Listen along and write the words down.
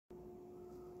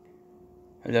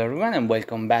Hello everyone and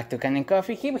welcome back to Can and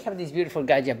Coffee. Here we have this beautiful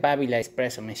Gaggia Babila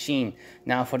espresso machine.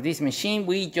 Now for this machine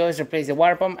we just replaced the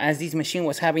water pump as this machine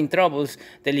was having troubles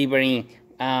delivering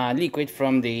liquid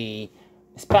from the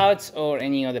spouts or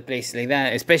any other place like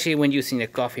that, especially when using the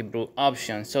coffee brew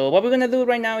option. So what we're gonna do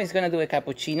right now is gonna do a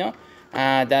cappuccino.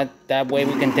 That way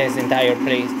we can test the entire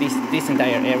place, this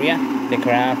entire area, the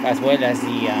carafe as well as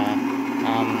the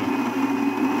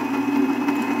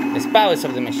spouts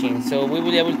of the machine. So we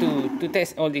will be able to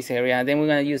test all this area. Then we're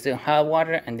going to use the hot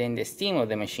water and then the steam of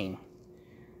the machine.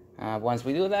 Once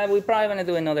we do that, we're probably going to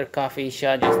do another coffee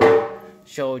shot just to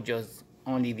show just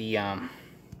only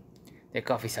the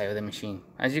coffee side of the machine.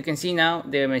 As you can see now,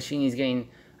 the machine is getting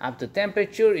up to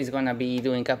temperature. It's going to be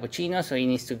doing cappuccino, so it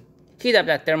needs to heat up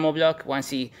that thermal block.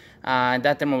 Once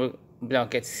that thermal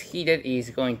block gets heated, it's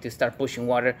going to start pushing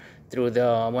water through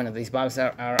one of these valves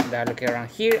that are located around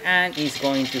here, and it's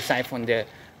going to siphon the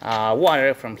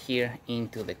water from here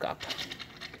into the cup.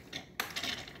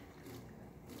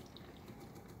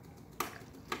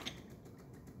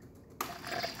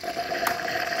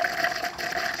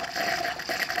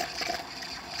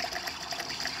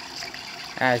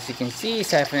 As you can see,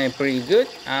 it's siphoning pretty good.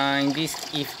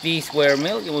 If this were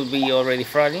milk, it would be already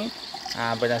frothing.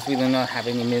 But as we do not have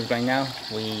any milk right now,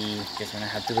 we just gonna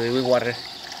have to do it with water.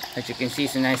 As you can see,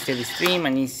 it's a nice steady stream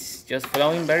and it's just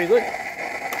flowing very good.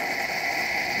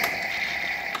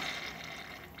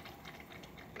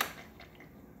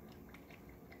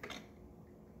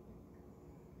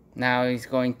 Now it's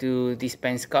going to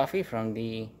dispense coffee from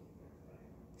the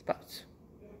spouts.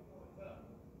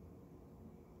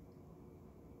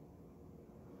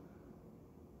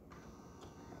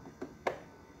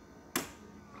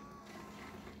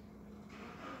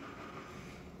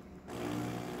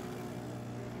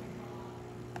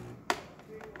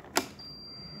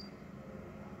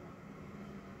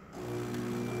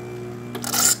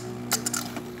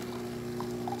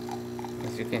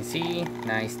 As you can see,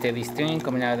 nice steady stream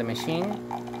coming out of the machine.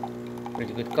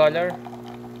 Pretty good color.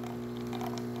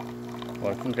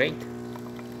 Working great.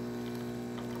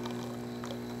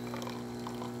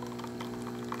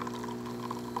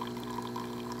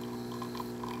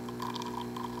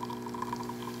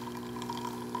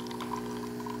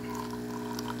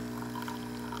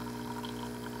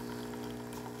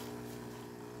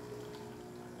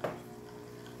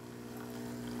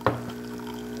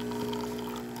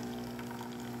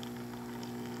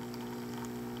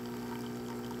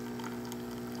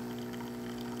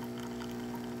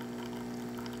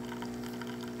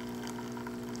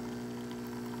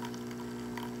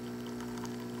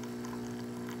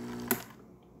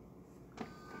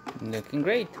 Looking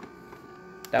great.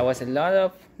 That was a lot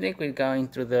of liquid going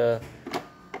through the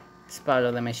spout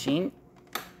of the machine.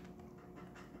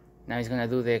 Now it's gonna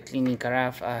do the cleaning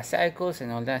carafe cycles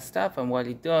and all that stuff, and while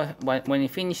it does, when it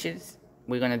finishes,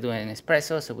 we're gonna do an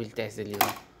espresso, so we'll test the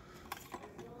little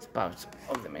spouts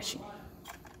of the machine.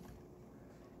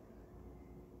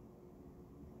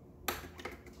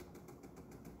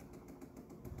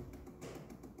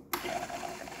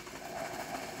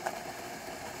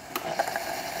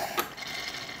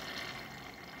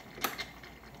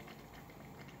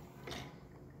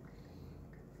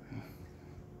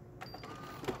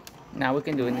 Now we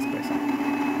can do an espresso.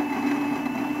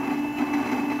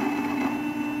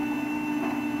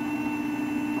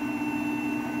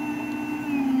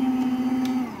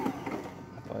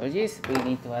 Apologies, we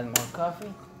need to add more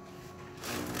coffee.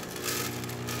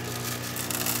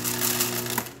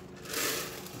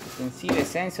 You can see the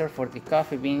sensor for the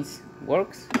coffee beans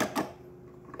works.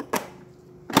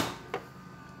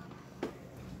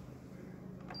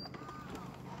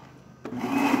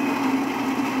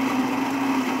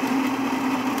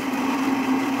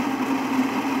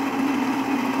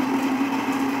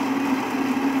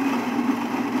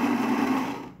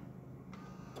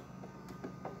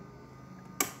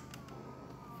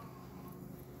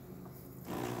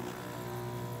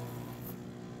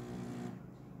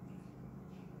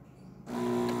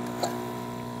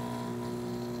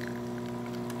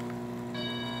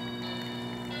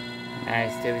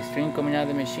 Nice steady stream coming out of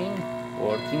the machine,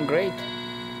 working great.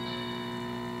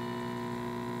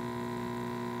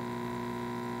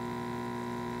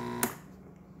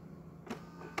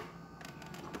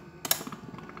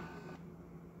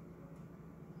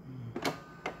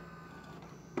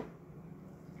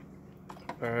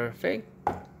 Perfect.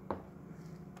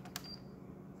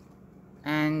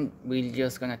 And we're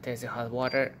just gonna test the hot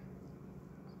water.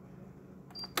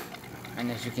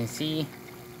 And as you can see,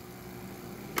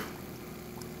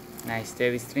 nice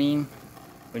steady stream,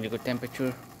 really good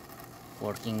temperature,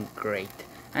 working great.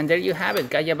 And there you have it,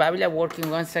 Gaggia Babila working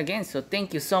once again. So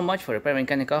thank you so much for preparing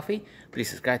kind of coffee. Please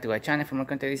subscribe to our channel for more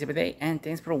content this every day. And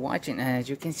thanks for watching. And as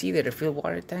you can see, the refill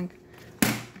water tank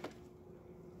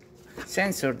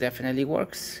sensor definitely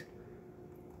works.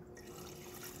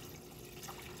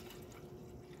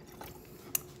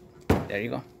 There you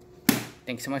go.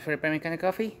 Thanks so much for preparing kind of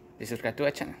coffee. Please subscribe to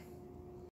our channel.